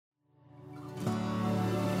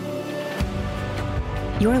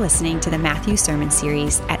You're listening to the Matthew Sermon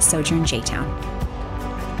Series at Sojourn J-Town.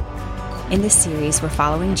 In this series, we're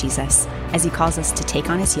following Jesus as he calls us to take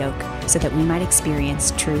on his yoke so that we might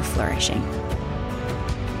experience true flourishing.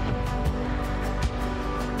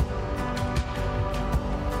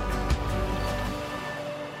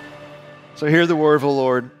 So hear the word of the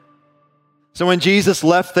Lord. So when Jesus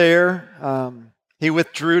left there, he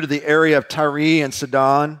withdrew to the area of Tyre and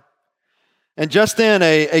Sidon. And just then,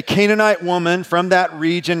 a Canaanite woman from that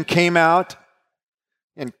region came out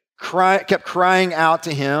and kept crying out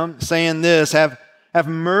to him, saying this, Have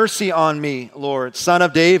mercy on me, Lord, Son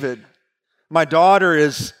of David. My daughter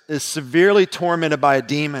is severely tormented by a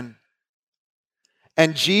demon.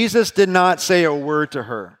 And Jesus did not say a word to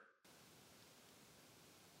her.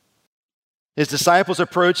 His disciples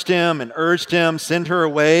approached him and urged him, send her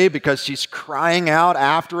away because she's crying out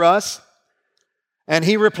after us. And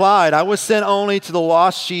he replied, I was sent only to the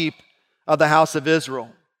lost sheep of the house of Israel.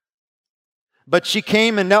 But she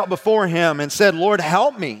came and knelt before him and said, Lord,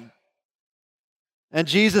 help me. And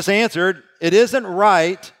Jesus answered, it isn't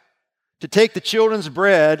right to take the children's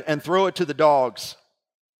bread and throw it to the dogs.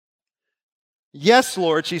 Yes,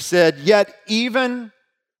 Lord, she said, yet even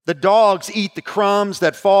the dogs eat the crumbs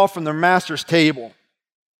that fall from their master's table.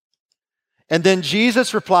 And then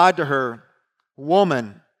Jesus replied to her,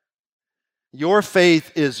 Woman, your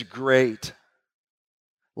faith is great.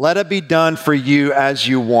 Let it be done for you as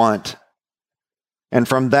you want. And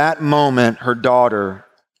from that moment, her daughter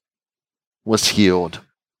was healed.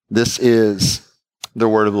 This is the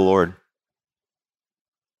word of the Lord.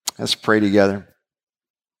 Let's pray together.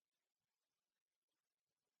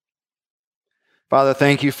 Father,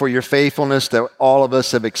 thank you for your faithfulness that all of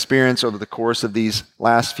us have experienced over the course of these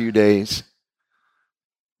last few days.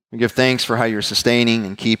 We give thanks for how you're sustaining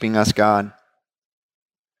and keeping us, God.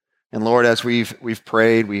 And Lord, as we've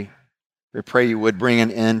prayed, we pray you would bring an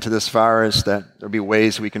end to this virus, that there'll be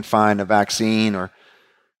ways we can find a vaccine or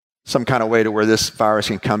some kind of way to where this virus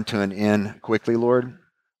can come to an end quickly, Lord.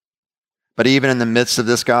 But even in the midst of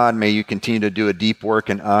this, God, may you continue to do a deep work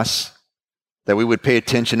in us, that we would pay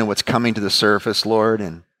attention to what's coming to the surface, Lord,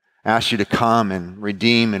 and ask you to come and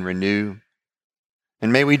redeem and renew.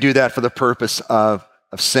 And may we do that for the purpose of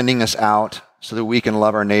sending us out so that we can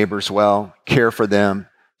love our neighbors well, care for them,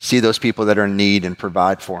 see those people that are in need and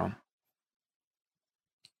provide for them.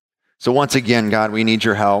 So once again, God, we need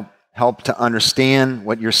your help. Help to understand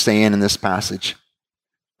what you're saying in this passage.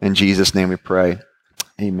 In Jesus' name we pray.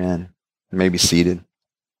 Amen. You may be seated.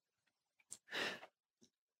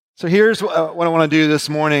 So here's what I want to do this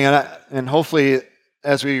morning, and hopefully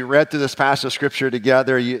as we read through this passage of Scripture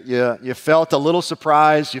together, you felt a little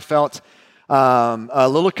surprise, you felt a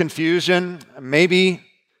little confusion, maybe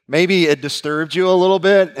it disturbed you a little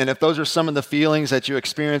bit, and if those are some of the feelings that you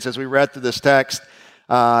experienced as we read through this text,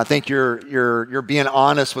 I think you're being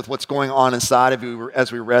honest with what's going on inside of you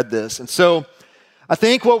as we read this. And so I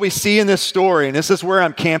think what we see in this story, and this is where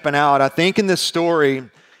I'm camping out, I think in this story,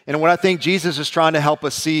 and what I think Jesus is trying to help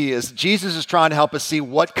us see is Jesus is trying to help us see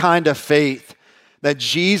what kind of faith that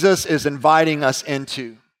Jesus is inviting us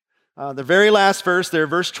into. The very last verse there,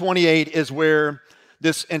 verse 28, is where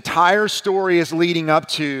this entire story is leading up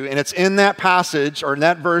to, and it's in that passage, or in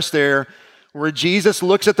that verse there, where Jesus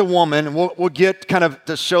looks at the woman, and we'll get kind of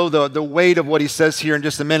to show the weight of what he says here in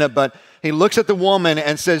just a minute, but he looks at the woman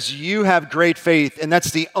and says, you have great faith, and that's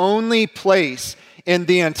the only place in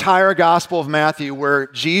the entire Gospel of Matthew where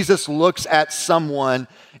Jesus looks at someone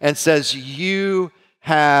and says, you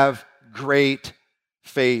have great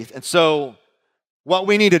faith. And so what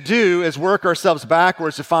we need to do is work ourselves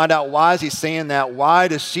backwards to find out, why is he saying that? Why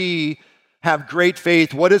does she have great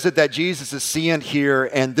faith? What is it that Jesus is seeing here?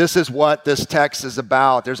 And this is what this text is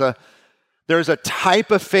about. There's a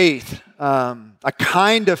type of faith, a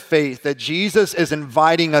kind of faith that Jesus is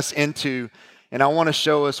inviting us into. And I want to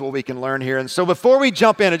show us what we can learn here. And so before we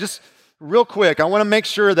jump in, just real quick, I want to make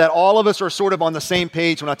sure that all of us are sort of on the same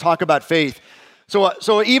page when I talk about faith.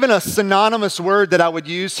 So even a synonymous word that I would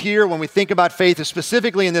use here when we think about faith,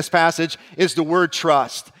 specifically in this passage, is the word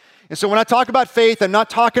trust. And so when I talk about faith, I'm not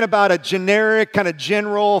talking about a generic, kind of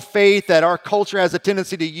general faith that our culture has a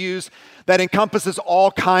tendency to use that encompasses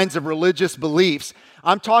all kinds of religious beliefs.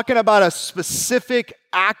 I'm talking about a specific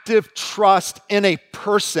active trust in a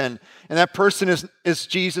person, and that person is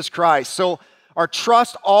Jesus Christ. So our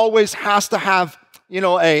trust always has to have,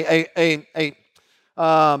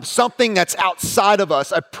 something that's outside of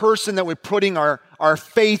us, a person that we're putting our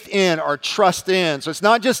faith in, our trust in. So it's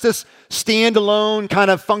not just this standalone kind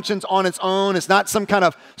of functions on its own. It's not some kind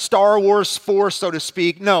of Star Wars force, so to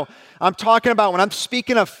speak. No, I'm talking about, when I'm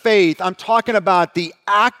speaking of faith, I'm talking about the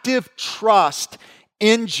active trust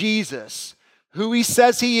in Jesus, who he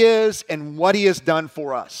says he is and what he has done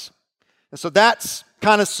for us. And so that's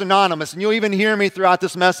kind of synonymous. And you'll even hear me throughout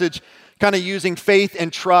this message kind of using faith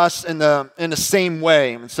and trust in the same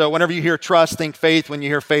way. And so whenever you hear trust, think faith. When you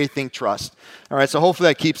hear faith, think trust. All right, so hopefully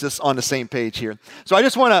that keeps us on the same page here. So I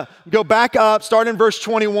just want to go back up, start in verse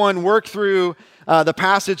 21, work through the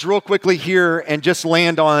passage real quickly here, and just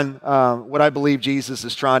land on what I believe Jesus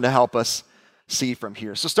is trying to help us see from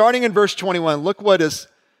here. So starting in verse 21, look what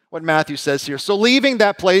Matthew says here. So leaving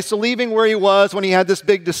that place, so leaving where he was when he had this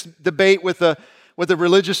big debate with the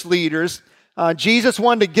religious leaders, Jesus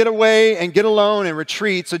wanted to get away and get alone and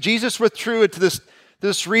retreat. So Jesus withdrew to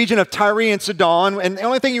this region of Tyre and Sidon. And the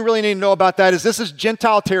only thing you really need to know about that is this is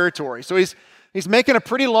Gentile territory. So he's making a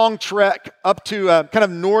pretty long trek up to kind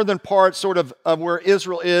of northern part sort of where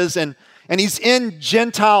Israel is. And he's in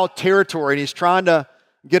Gentile territory, and he's trying to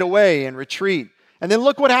get away and retreat. And then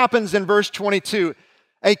look what happens in verse 22.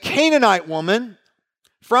 A Canaanite woman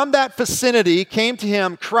from that vicinity came to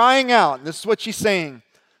him crying out. And this is what she's saying.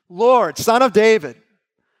 Lord, Son of David,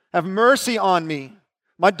 have mercy on me.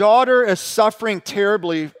 My daughter is suffering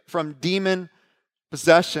terribly from demon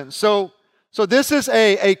possession. So this is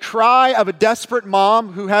a cry of a desperate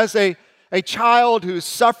mom who has a child who's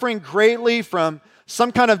suffering greatly from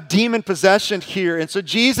some kind of demon possession here. And so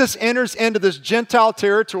Jesus enters into this Gentile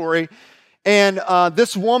territory, and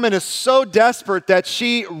this woman is so desperate that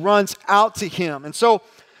she runs out to him. And so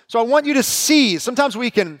I want you to see, sometimes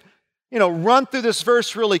we can run through this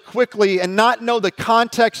verse really quickly and not know the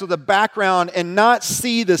context of the background and not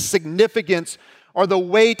see the significance or the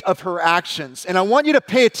weight of her actions. And I want you to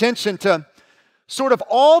pay attention to sort of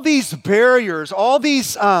all these barriers, all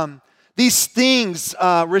these things,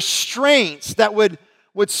 restraints that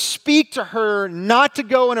would speak to her not to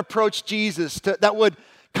go and approach Jesus, that would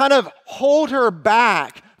kind of hold her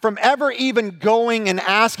back from ever even going and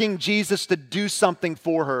asking Jesus to do something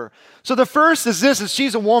for her. So the first is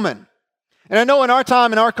she's a woman. And I know in our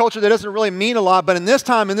time, in our culture, that doesn't really mean a lot, but in this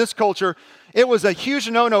time, in this culture, it was a huge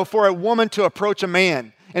no-no for a woman to approach a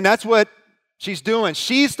man. And that's what she's doing.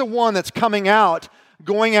 She's the one that's coming out,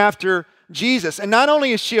 going after Jesus. And not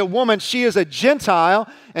only is she a woman, she is a Gentile.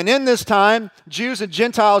 And in this time, Jews and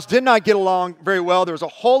Gentiles did not get along very well. There was a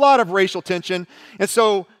whole lot of racial tension. And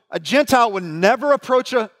so a Gentile would never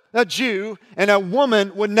approach a Jew, and a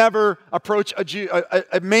woman would never approach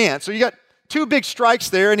a man. So you got two big strikes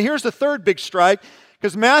there. And here's the third big strike,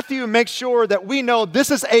 because Matthew makes sure that we know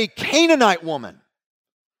this is a Canaanite woman.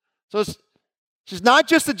 So she's not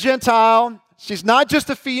just a Gentile, she's not just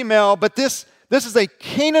a female, but this is a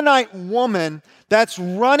Canaanite woman that's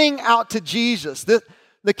running out to Jesus.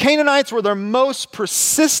 The Canaanites were their most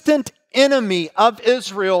persistent enemy of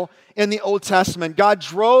Israel in the Old Testament. God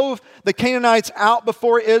drove the Canaanites out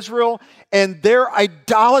before Israel, and their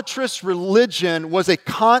idolatrous religion was a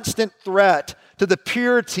constant threat to the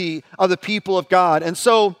purity of the people of God. And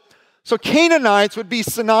so Canaanites would be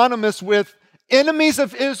synonymous with enemies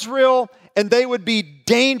of Israel, and they would be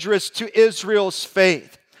dangerous to Israel's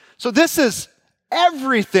faith. So this is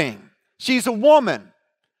everything. She's a woman.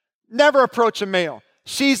 Never approach a male.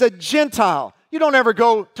 She's a Gentile. You don't ever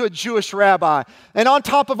go to a Jewish rabbi. And on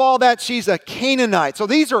top of all that, she's a Canaanite. So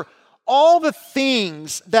these are all the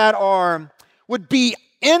things that would be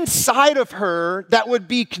inside of her that would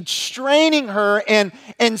be constraining her and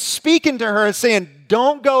speaking to her and saying,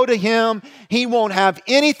 don't go to him. He won't have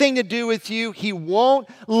anything to do with you. He won't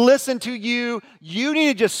listen to you. You need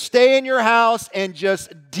to just stay in your house and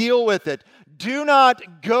just deal with it. Do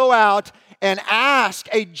not go out and ask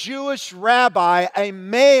a Jewish rabbi, a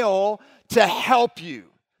male, to help you.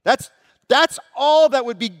 That's all that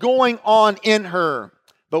would be going on in her.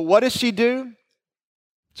 But what does she do?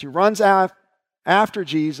 She runs after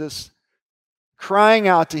Jesus, crying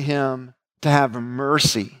out to him to have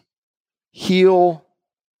mercy. Heal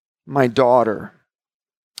my daughter.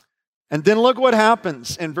 And then look what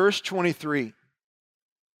happens in verse 23.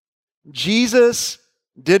 Jesus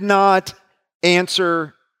did not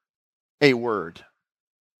answer a word.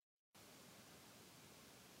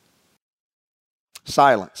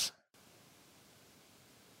 Silence.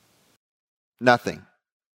 Nothing.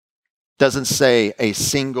 Doesn't say a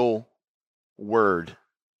single word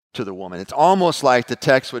to the woman. It's almost like the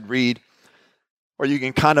text would read, or you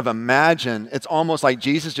can kind of imagine, it's almost like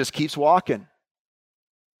Jesus just keeps walking.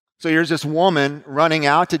 So here's this woman running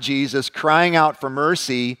out to Jesus, crying out for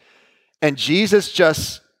mercy, and Jesus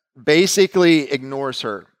just basically ignores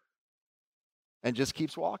her and just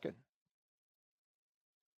keeps walking.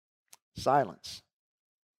 Silence.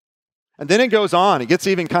 And then it goes on. It gets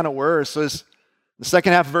even kind of worse. So the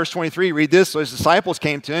second half of verse 23, read this. So his disciples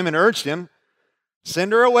came to him and urged him,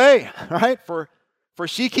 Send her away, right? For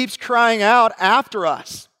she keeps crying out after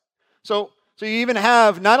us. So you even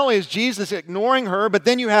have, not only is Jesus ignoring her, but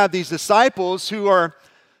then you have these disciples who are,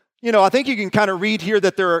 I think you can kind of read here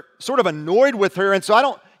that they're sort of annoyed with her. And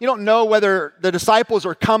so you don't know whether the disciples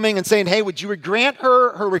are coming and saying, hey, would you grant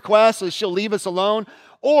her request so she'll leave us alone?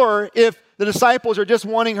 Or if the disciples are just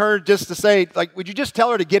wanting her just to say, like, would you just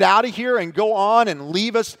tell her to get out of here and go on and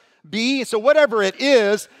leave us be? So whatever it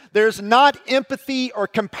is, there's not empathy or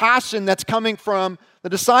compassion that's coming from the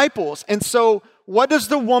disciples. And so what does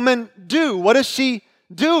the woman do? What does she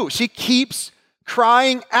do? She keeps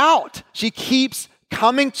crying out. She keeps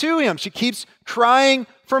coming to him. She keeps crying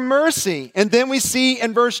for mercy. And then we see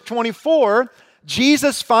in verse 24,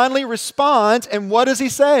 Jesus finally responds, and what does he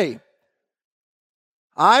say?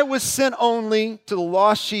 I was sent only to the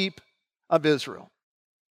lost sheep of Israel.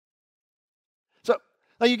 So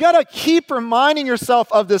now you got to keep reminding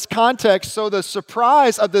yourself of this context so the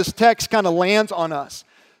surprise of this text kind of lands on us.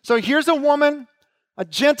 So here's a woman, a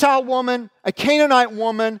Gentile woman, a Canaanite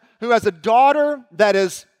woman who has a daughter that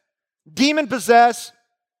is demon-possessed,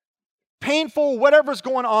 painful, whatever's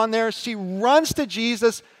going on there. She runs to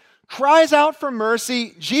Jesus, cries out for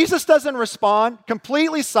mercy. Jesus doesn't respond,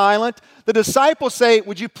 completely silent. The disciples say,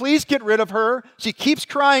 would you please get rid of her? She keeps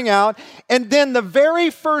crying out. And then the very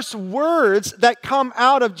first words that come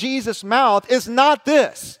out of Jesus' mouth is not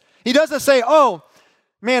this. He doesn't say, oh,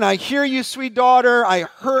 man, I hear you, sweet daughter. I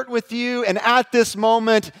hurt with you. And at this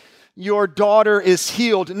moment, your daughter is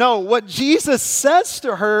healed. No, what Jesus says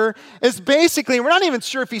to her is basically, we're not even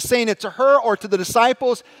sure if he's saying it to her or to the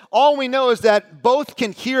disciples. All we know is that both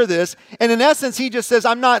can hear this. And in essence, he just says,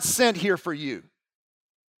 I'm not sent here for you.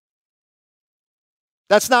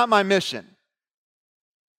 That's not my mission.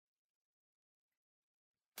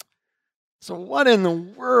 So what in the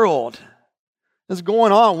world is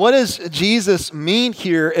going on? What does Jesus mean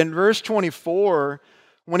here in verse 24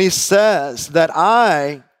 when he says that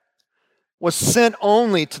I was sent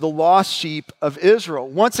only to the lost sheep of Israel?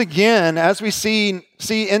 Once again, as we see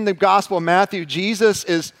in the Gospel of Matthew, Jesus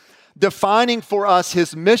is defining for us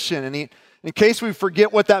his mission. And in case we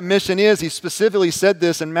forget what that mission is, he specifically said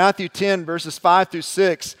this in Matthew 10, verses 5 through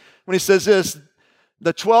 6, when he says this,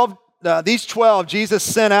 these 12 Jesus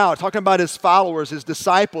sent out, talking about his followers, his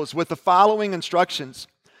disciples, with the following instructions.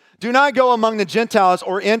 Do not go among the Gentiles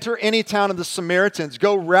or enter any town of the Samaritans.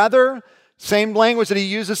 Go rather, same language that he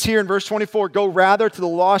uses here in verse 24, go rather to the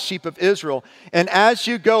lost sheep of Israel. And as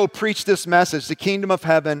you go, preach this message, the kingdom of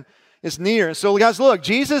heaven is near. So guys, look,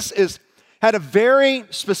 Jesus had a very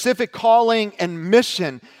specific calling and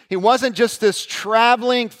mission. He wasn't just this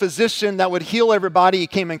traveling physician that would heal everybody he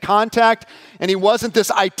came in contact, and he wasn't this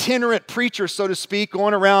itinerant preacher, so to speak,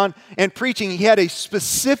 going around and preaching. He had a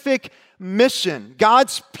specific mission.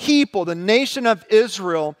 God's people, the nation of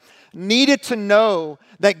Israel, needed to know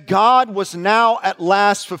that God was now at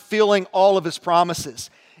last fulfilling all of his promises.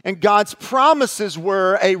 And God's promises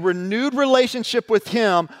were a renewed relationship with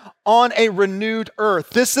him on a renewed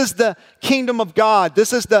earth. This is the kingdom of God.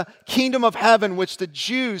 This is the kingdom of heaven, which the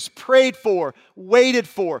Jews prayed for, waited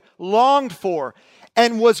for, longed for,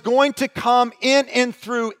 and was going to come in and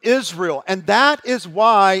through Israel. And that is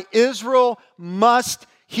why Israel must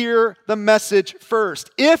hear the message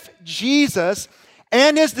first. If Jesus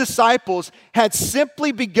and his disciples had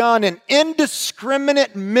simply begun an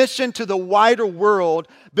indiscriminate mission to the wider world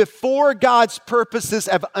before God's purposes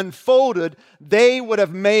have unfolded, they would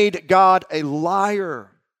have made God a liar.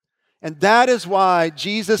 And that is why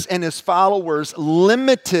Jesus and his followers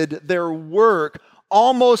limited their work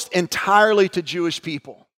almost entirely to Jewish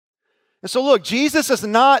people. And so look, Jesus is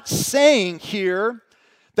not saying here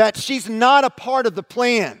that she's not a part of the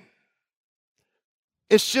plan.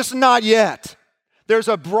 It's just not yet. There's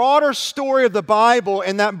a broader story of the Bible,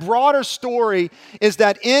 and that broader story is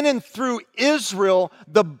that in and through Israel,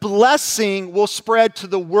 the blessing will spread to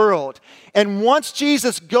the world. And once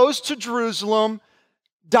Jesus goes to Jerusalem,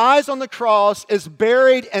 dies on the cross, is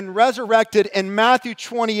buried and resurrected in Matthew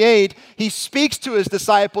 28, he speaks to his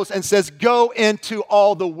disciples and says, go into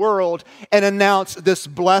all the world and announce this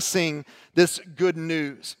blessing, this good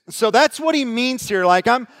news. So that's what he means here. Like,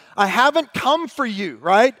 I haven't come for you,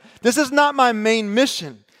 right? This is not my main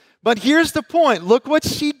mission. But here's the point. Look what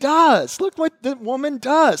she does. Look what the woman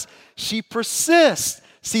does. She persists.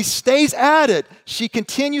 She stays at it. She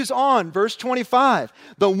continues on. Verse 25.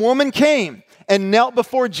 The woman came and knelt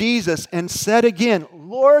before Jesus and said again,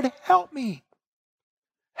 Lord, help me.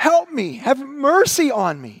 Help me. Have mercy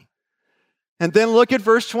on me. And then look at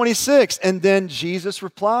verse 26. And then Jesus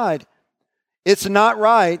replied, it's not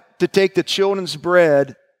right to take the children's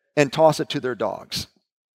bread and toss it to their dogs.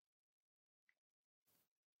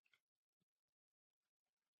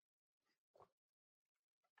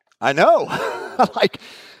 I know. Like,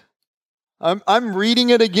 I'm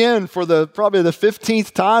reading it again for probably the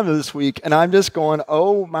 15th time this week, and I'm just going,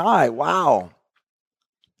 oh my, wow.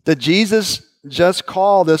 Did Jesus just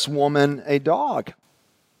call this woman a dog?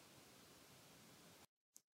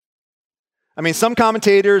 I mean, some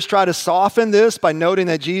commentators try to soften this by noting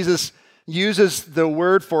that Jesus uses the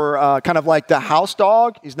word for kind of like the house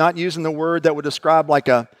dog. He's not using the word that would describe like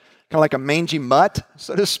a kind of like a mangy mutt,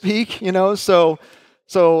 so to speak, you know. So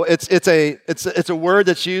it's a word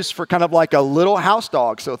that's used for kind of like a little house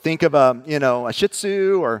dog. So think of a Shih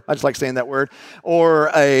Tzu, or I just like saying that word,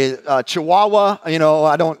 or a Chihuahua. You know,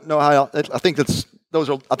 I don't know how. I think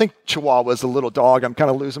I think Chihuahua is a little dog. I'm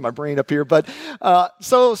kind of losing my brain up here, but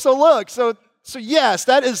so yes,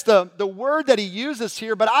 that is the word that he uses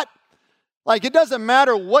here. But it doesn't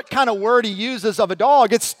matter what kind of word he uses of a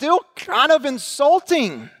dog. It's still kind of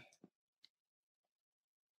insulting.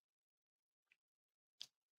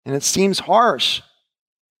 And it seems harsh,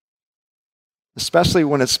 especially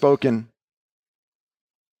when it's spoken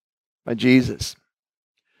by Jesus.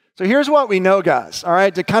 So here's what we know, guys, all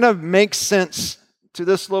right, to kind of make sense to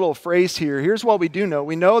this little phrase here. Here's what we do know.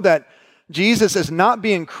 We know that Jesus is not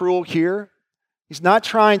being cruel here. He's not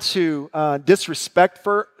trying to disrespect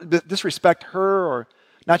her or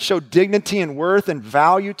not show dignity and worth and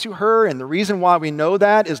value to her. And the reason why we know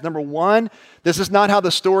that is, number one, this is not how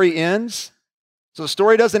the story ends. So the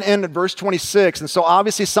story doesn't end at verse 26. And so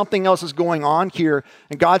obviously something else is going on here,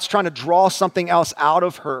 and God's trying to draw something else out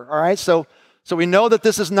of her. All right, so we know that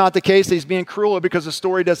this is not the case, that he's being cruel, because the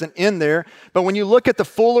story doesn't end there. But when you look at the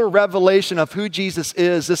fuller revelation of who Jesus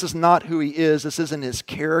is, this is not who he is. This isn't his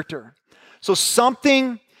character. So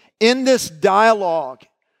something in this dialogue,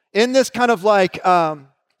 in this kind of like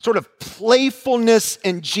sort of playfulness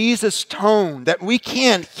in Jesus' tone that we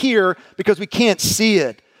can't hear because we can't see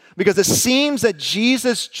it. Because it seems that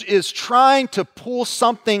Jesus is trying to pull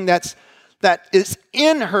something that is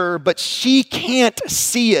in her, but she can't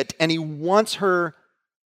see it, and he wants her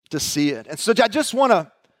to see it. And so I just want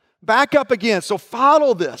to back up again. So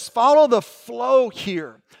follow the flow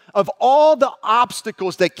here of all the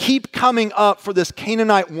obstacles that keep coming up for this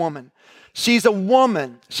Canaanite woman. She's a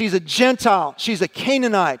woman, she's a Gentile, she's a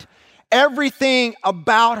Canaanite. Everything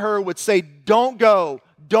about her would say, don't go,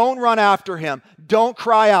 don't run after him, don't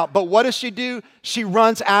cry out. But what does she do? She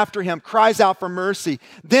runs after him, cries out for mercy.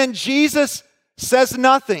 Then Jesus says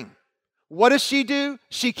nothing. What does she do?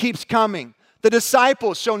 She keeps coming. The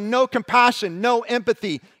disciples show no compassion, no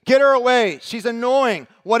empathy. Get her away. She's annoying.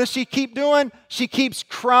 What does she keep doing? She keeps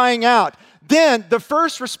crying out. Then the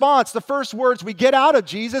first response, the first words we get out of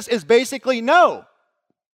Jesus is basically, no,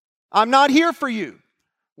 I'm not here for you.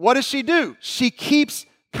 What does she do? She keeps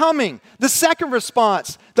coming. The second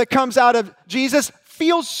response that comes out of Jesus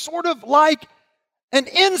feels sort of like an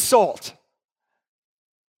insult.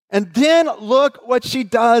 And then look what she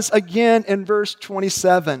does again in verse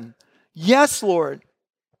 27. Yes, Lord,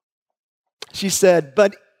 she said,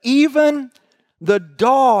 but even the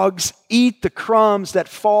dogs eat the crumbs that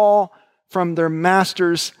fall from their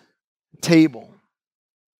master's table.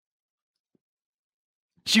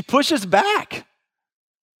 She pushes back.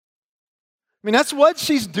 I mean, that's what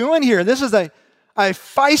she's doing here. This is a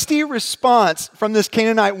feisty response from this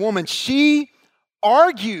Canaanite woman. She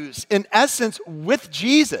argues, in essence, with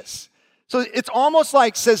Jesus. So it's almost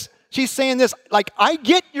like she's saying this, like, I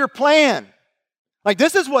get your plan. Like,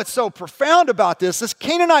 this is what's so profound about this. This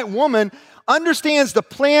Canaanite woman understands the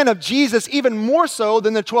plan of Jesus even more so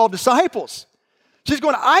than the 12 disciples. She's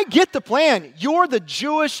going, I get the plan. You're the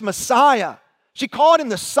Jewish Messiah. She called him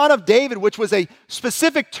the Son of David, which was a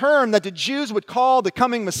specific term that the Jews would call the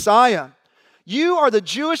coming Messiah. You are the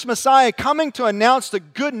Jewish Messiah coming to announce the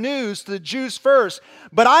good news to the Jews first.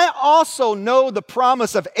 But I also know the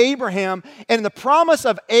promise of Abraham, and the promise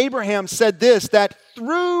of Abraham said this, that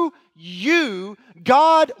through you,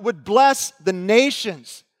 God would bless the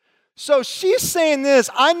nations. So she's saying this,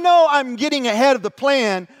 I know I'm getting ahead of the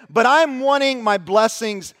plan, but I'm wanting my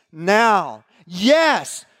blessings now.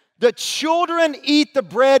 Yes, the children eat the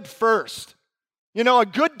bread first. You know, a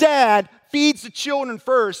good dad feeds the children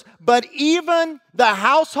first, but even the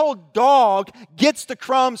household dog gets the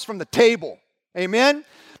crumbs from the table. Amen?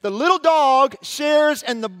 The little dog shares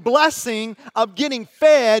in the blessing of getting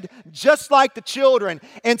fed just like the children.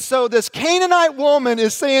 And so this Canaanite woman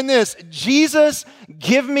is saying this, Jesus,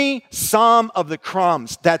 give me some of the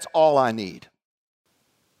crumbs. That's all I need.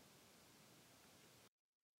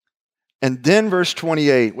 And then verse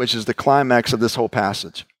 28, which is the climax of this whole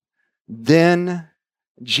passage. Then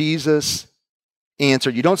Jesus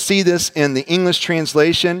answered. You don't see this in the English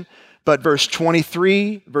translation, But verse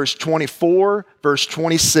 23, verse 24, verse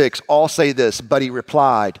 26 all say this, but he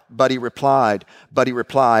replied, but he replied, but he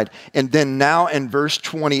replied. And then now in verse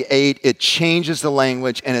 28, it changes the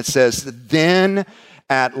language and it says, then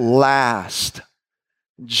at last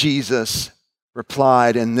Jesus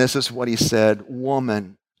replied, and this is what he said,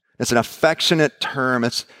 woman. It's an affectionate term.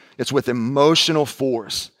 It's with emotional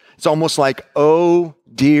force. It's almost like, oh,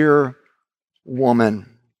 dear woman,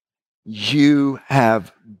 you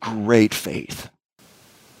have great faith.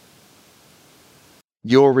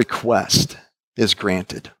 Your request is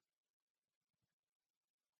granted.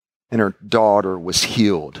 And her daughter was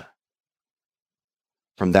healed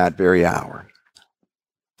from that very hour.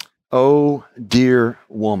 Oh, dear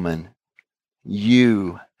woman,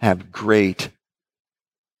 you have great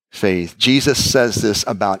faith. Jesus says this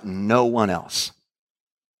about no one else.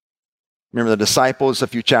 Remember the disciples a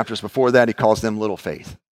few chapters before that, he calls them little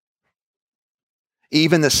faith.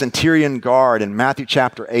 Even the centurion guard in Matthew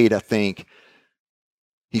chapter 8, I think,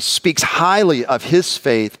 he speaks highly of his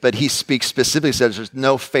faith, but he speaks specifically, says there's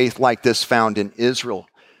no faith like this found in Israel.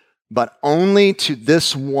 But only to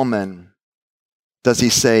this woman does he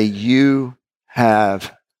say, you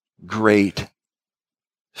have great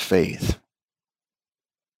faith.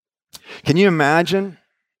 Can you imagine,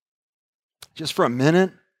 just for a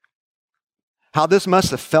minute, how this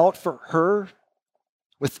must have felt for her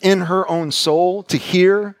within her own soul to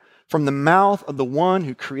hear from the mouth of the one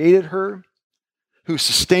who created her, who's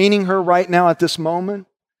sustaining her right now at this moment,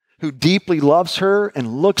 who deeply loves her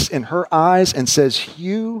and looks in her eyes and says,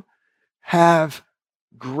 you have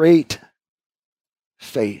great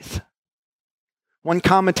faith. One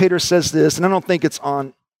commentator says this, and I don't think it's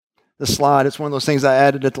on the slide. It's one of those things I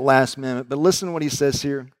added at the last minute, but listen to what he says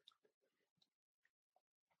here.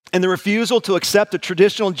 In the refusal to accept the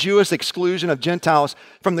traditional Jewish exclusion of Gentiles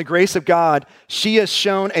from the grace of God, she has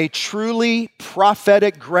shown a truly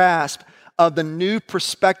prophetic grasp of the new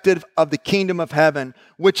perspective of the kingdom of heaven,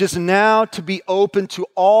 which is now to be open to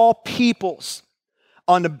all peoples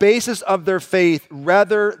on the basis of their faith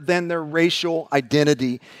rather than their racial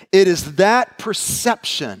identity. It is that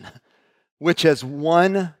perception which has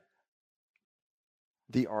won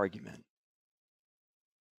the argument.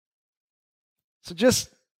 So just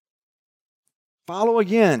follow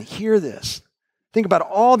again, hear this. Think about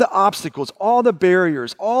all the obstacles, all the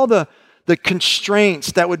barriers, all the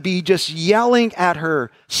constraints that would be just yelling at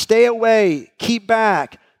her, stay away, keep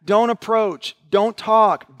back, don't approach, don't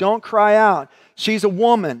talk, don't cry out. She's a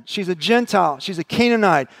woman, she's a Gentile, she's a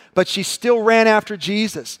Canaanite, but she still ran after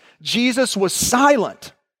Jesus. Jesus was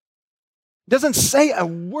silent. Doesn't say a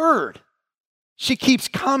word. She keeps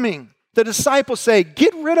coming. The disciples say,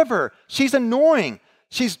 get rid of her. She's annoying.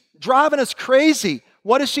 She's driving us crazy.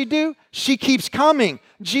 What does she do? She keeps coming.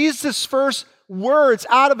 Jesus' first words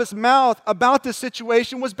out of his mouth about this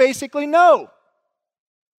situation was basically, no,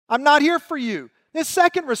 I'm not here for you. His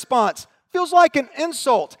second response feels like an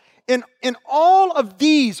insult. In all of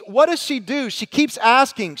these, what does she do? She keeps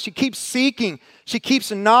asking, she keeps seeking, she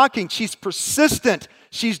keeps knocking, she's persistent,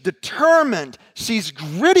 she's determined, she's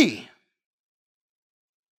gritty.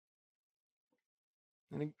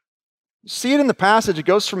 And you see it in the passage, it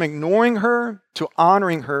goes from ignoring her to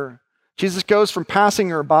honoring her. Jesus goes from passing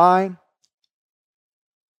her by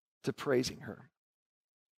to praising her.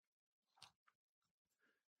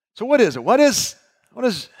 So what is it? What is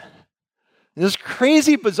this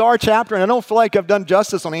crazy, bizarre chapter? And I don't feel like I've done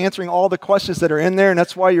justice on answering all the questions that are in there, and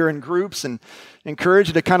that's why you're in groups, and encourage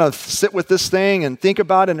you to kind of sit with this thing and think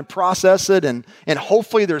about it and process it, and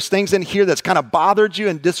hopefully there's things in here that's kind of bothered you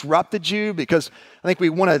and disrupted you, because I think we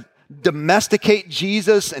want to domesticate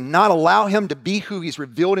Jesus and not allow him to be who he's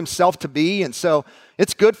revealed himself to be. And so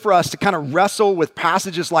it's good for us to kind of wrestle with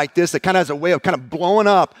passages like this that kind of has a way of kind of blowing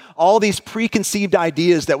up all these preconceived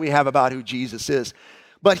ideas that we have about who Jesus is.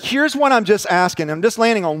 But here's what I'm just asking. I'm just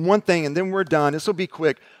landing on one thing and then we're done. This will be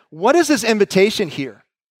quick. What is this invitation here?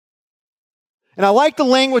 And I like the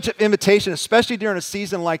language of invitation, especially during a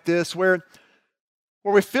season like this where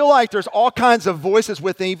we feel like there's all kinds of voices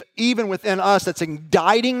even within us that's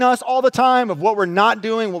indicting us all the time of what we're not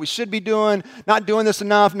doing, what we should be doing, not doing this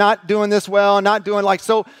enough, not doing this well, not doing like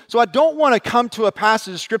so. So I don't want to come to a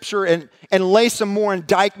passage of Scripture and lay some more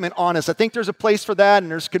indictment on us. I think there's a place for that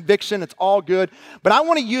and there's conviction. It's all good. But I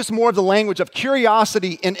want to use more of the language of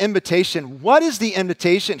curiosity and invitation. What is the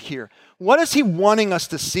invitation here? What is he wanting us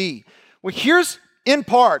to see? Well, here's in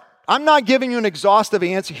part. I'm not giving you an exhaustive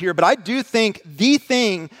answer here, but I do think the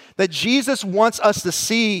thing that Jesus wants us to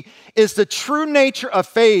see is the true nature of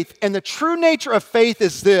faith. And the true nature of faith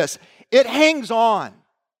is this: it hangs on.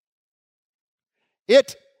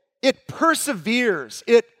 It perseveres.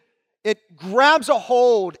 it grabs a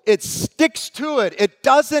hold, it sticks to it, it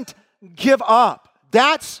doesn't give up.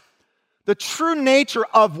 That's the true nature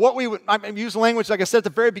of what we would, I use language, like I said at the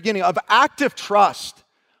very beginning, of active trust.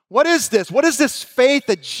 What is this? What is this faith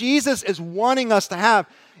that Jesus is wanting us to have?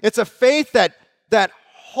 It's a faith that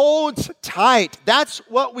holds tight. That's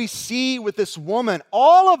what we see with this woman.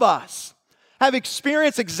 All of us have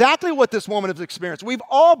experienced exactly what this woman has experienced. We've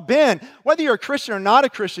all been, whether you're a Christian or not a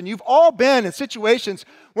Christian, you've all been in situations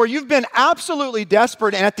where you've been absolutely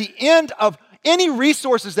desperate and at the end of any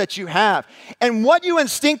resources that you have. And what you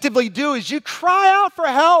instinctively do is you cry out for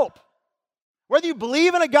help. Whether you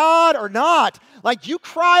believe in a God or not, like you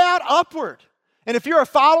cry out upward. And if you're a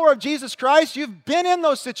follower of Jesus Christ, you've been in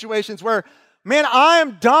those situations where, man, I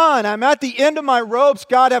am done. I'm at the end of my ropes.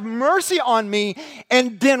 God, have mercy on me.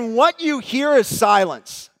 And then what you hear is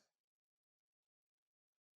silence.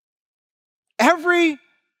 Every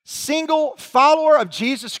single follower of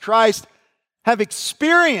Jesus Christ have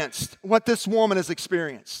experienced what this woman has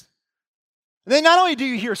experienced. And then not only do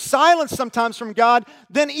you hear silence sometimes from God,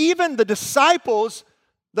 then even the disciples,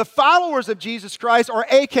 the followers of Jesus Christ, or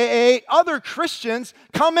AKA other Christians,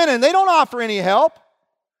 come in and they don't offer any help.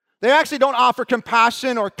 They actually don't offer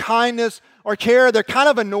compassion or kindness or care. They're kind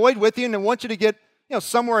of annoyed with you and they want you to get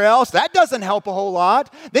somewhere else. That doesn't help a whole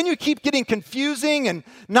lot. Then you keep getting confusing and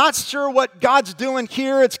not sure what God's doing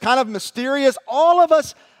here. It's kind of mysterious. All of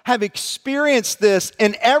us have experienced this,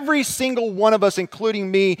 and every single one of us, including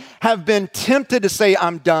me, have been tempted to say,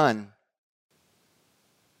 I'm done.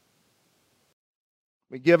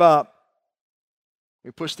 We give up. We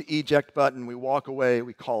push the eject button. We walk away.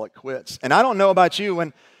 We call it quits. And I don't know about you,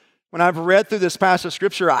 when I've read through this passage of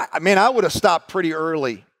Scripture, I would have stopped pretty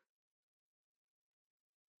early.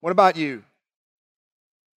 What about you?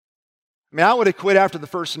 I would have quit after the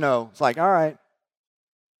first no. It's like, all right.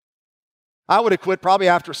 I would have quit probably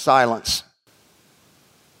after silence.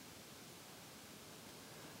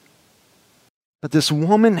 But this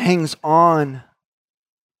woman hangs on.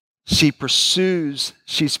 She pursues.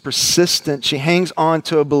 She's persistent. She hangs on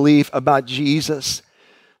to a belief about Jesus,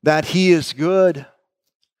 that He is good,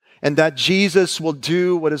 and that Jesus will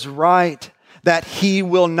do what is right, that He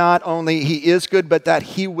will not only, He is good, but that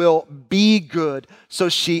He will be good. So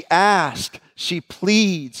she asks, she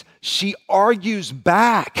pleads, she argues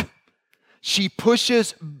back. She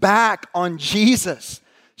pushes back on Jesus.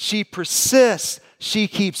 She persists. She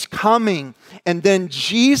keeps coming. And then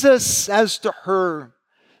Jesus says to her,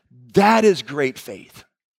 that is great faith.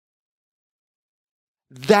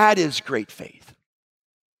 That is great faith.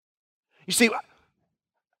 You see,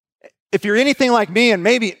 if you're anything like me, and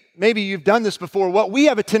maybe you've done this before, what we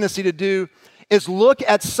have a tendency to do is look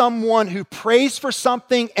at someone who prays for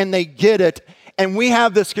something and they get it, and we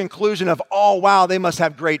have this conclusion of, oh, wow, they must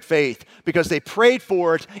have great faith because they prayed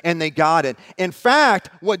for it and they got it. In fact,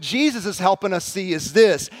 what Jesus is helping us see is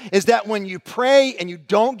this, is that when you pray and you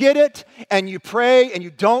don't get it, and you pray and you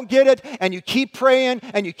don't get it, and you keep praying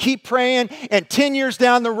and you keep praying, and 10 years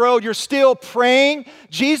down the road, you're still praying,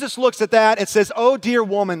 Jesus looks at that and says, oh, dear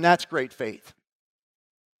woman, that's great faith.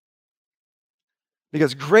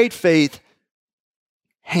 Because great faith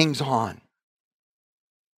hangs on.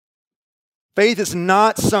 Faith is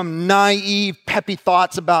not some naive, peppy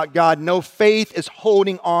thoughts about God. No, faith is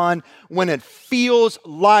holding on when it feels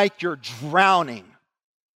like you're drowning.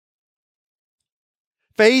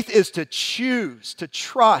 Faith is to choose, to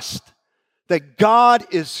trust that God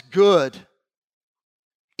is good,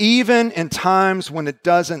 even in times when it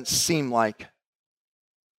doesn't seem like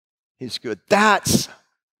He's good. That's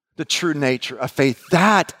the true nature of faith.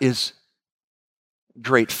 That is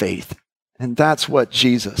great faith. And that's what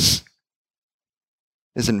Jesus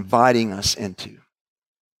is inviting us into.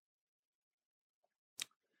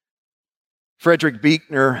 Frederick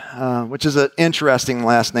Buechner, which is an interesting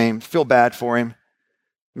last name, feel bad for him.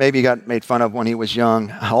 Maybe he got made fun of when he was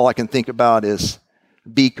young. All I can think about is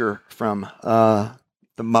Beaker from the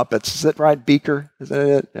Muppets. Is that right, Beaker? Is that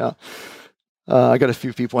it? Yeah. I got a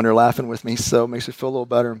few people in there laughing with me, so it makes me feel a little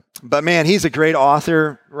better. But man, he's a great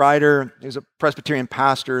author, writer. He's a Presbyterian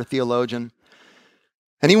pastor, theologian.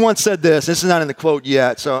 And he once said this is not in the quote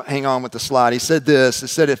yet, so hang on with the slide. He said this, he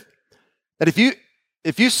said,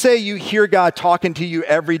 if you say you hear God talking to you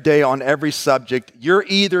every day on every subject, you're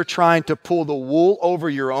either trying to pull the wool over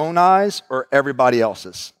your own eyes or everybody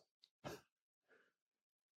else's.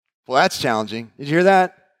 Well, that's challenging. Did you hear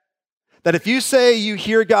that? That if you say you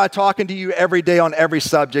hear God talking to you every day on every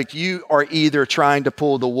subject, you are either trying to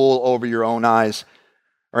pull the wool over your own eyes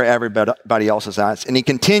or everybody else's eyes. And he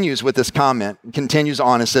continues with this comment, and continues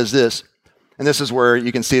on and says this, and this is where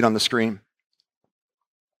you can see it on the screen.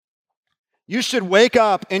 You should wake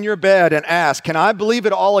up in your bed and ask, can I believe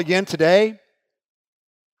it all again today?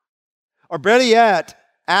 Or better yet,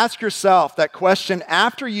 ask yourself that question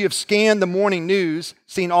after you have scanned the morning news,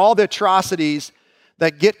 seen all the atrocities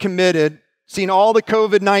that get committed, seen all the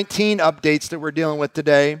COVID-19 updates that we're dealing with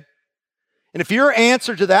today. And if your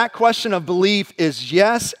answer to that question of belief is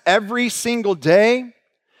yes every single day,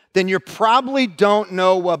 then you probably don't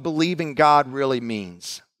know what believing God really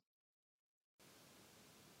means.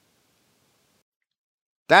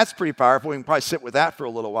 That's pretty powerful. We can probably sit with that for a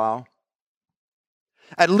little while.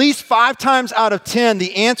 At least 5 times out of 10,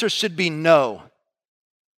 the answer should be no.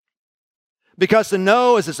 Because the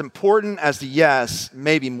no is as important as the yes,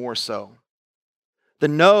 maybe more so. The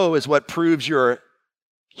no is what proves you're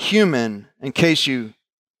human in case you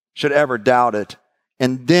should ever doubt it.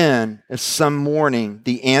 And then, if some morning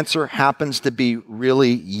the answer happens to be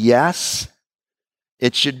really yes,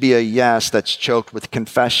 it should be a yes that's choked with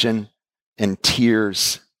confession and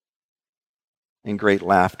tears and great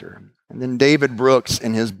laughter. And then David Brooks,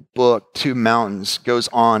 in his book, Two Mountains, goes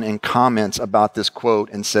on and comments about this quote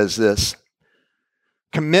and says this: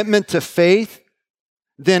 commitment to faith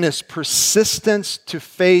then is persistence to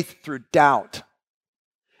faith through doubt.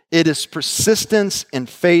 It is persistence in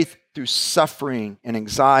faith through suffering and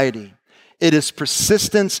anxiety. It is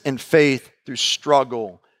persistence in faith through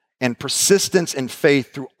struggle and persistence in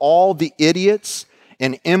faith through all the idiots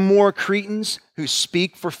and immoral cretins who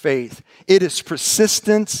speak for faith. It is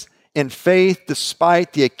persistence in faith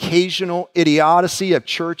despite the occasional idiocy of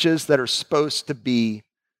churches that are supposed to be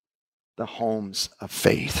the homes of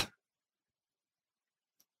faith.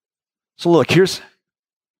 So look, here's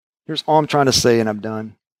all I'm trying to say, and I'm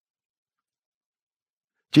done.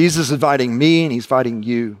 Jesus is inviting me and he's inviting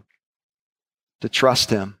you to trust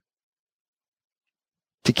him,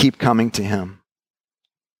 to keep coming to him.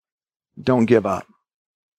 Don't give up.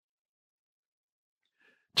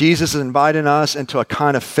 Jesus is inviting us into a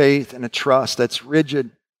kind of faith and a trust that's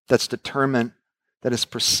rigid, that's determined, that is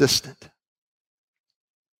persistent.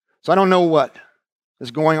 So I don't know what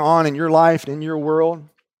is going on in your life and in your world.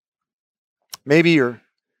 Maybe you're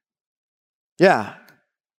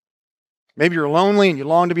lonely and you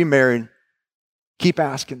long to be married. Keep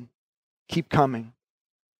asking. Keep coming.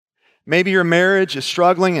 Maybe your marriage is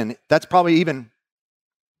struggling, and that's probably even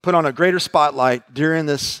put on a greater spotlight during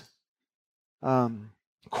this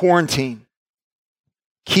quarantine.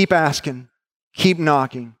 Keep asking. Keep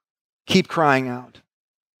knocking. Keep crying out.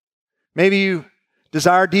 Maybe you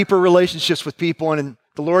desire deeper relationships with people, and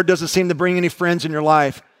the Lord doesn't seem to bring any friends in your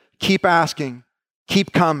life. Keep asking.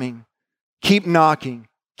 Keep coming. Keep knocking.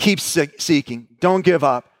 Keep seeking. Don't give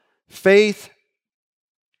up. Faith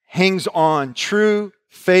hangs on. True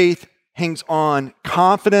faith hangs on,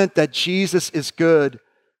 confident that Jesus is good,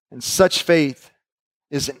 and such faith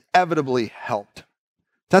is inevitably helped.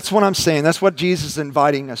 That's what I'm saying. That's what Jesus is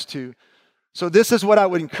inviting us to. So this is what I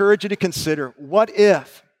would encourage you to consider. What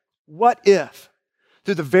if,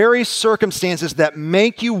 through the very circumstances that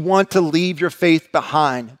make you want to leave your faith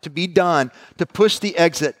behind, to be done, to push the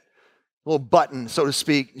exit little button, so to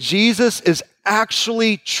speak, Jesus is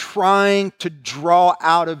actually trying to draw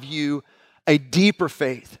out of you a deeper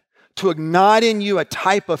faith, to ignite in you a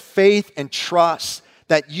type of faith and trust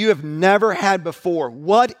that you have never had before.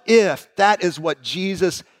 What if that is what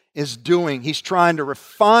Jesus is doing? He's trying to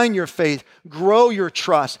refine your faith, grow your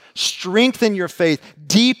trust, strengthen your faith,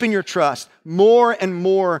 deepen your trust, more and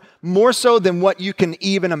more so than what you can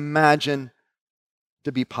even imagine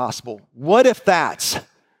to be possible. What if that's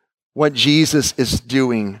what Jesus is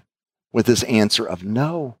doing with his answer of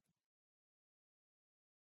no?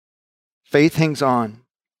 Faith hangs on,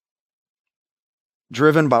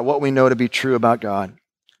 driven by what we know to be true about God.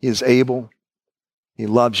 He is able. He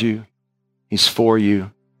loves you. He's for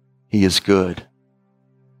you. He is good.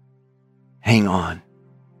 Hang on.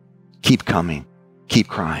 Keep coming. Keep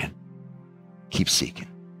crying. Keep seeking.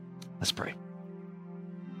 Let's pray.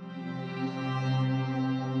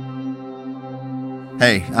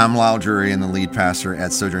 Hey, I'm Lisle Drury and the lead pastor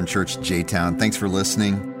at Sojourn Church J-Town. Thanks for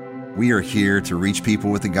listening. We are here to reach people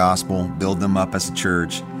with the gospel, build them up as a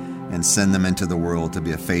church, and send them into the world to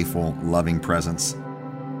be a faithful, loving presence.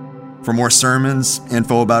 For more sermons,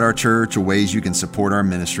 info about our church, or ways you can support our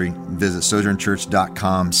ministry, visit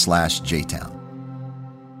sojournchurch.com/jtown.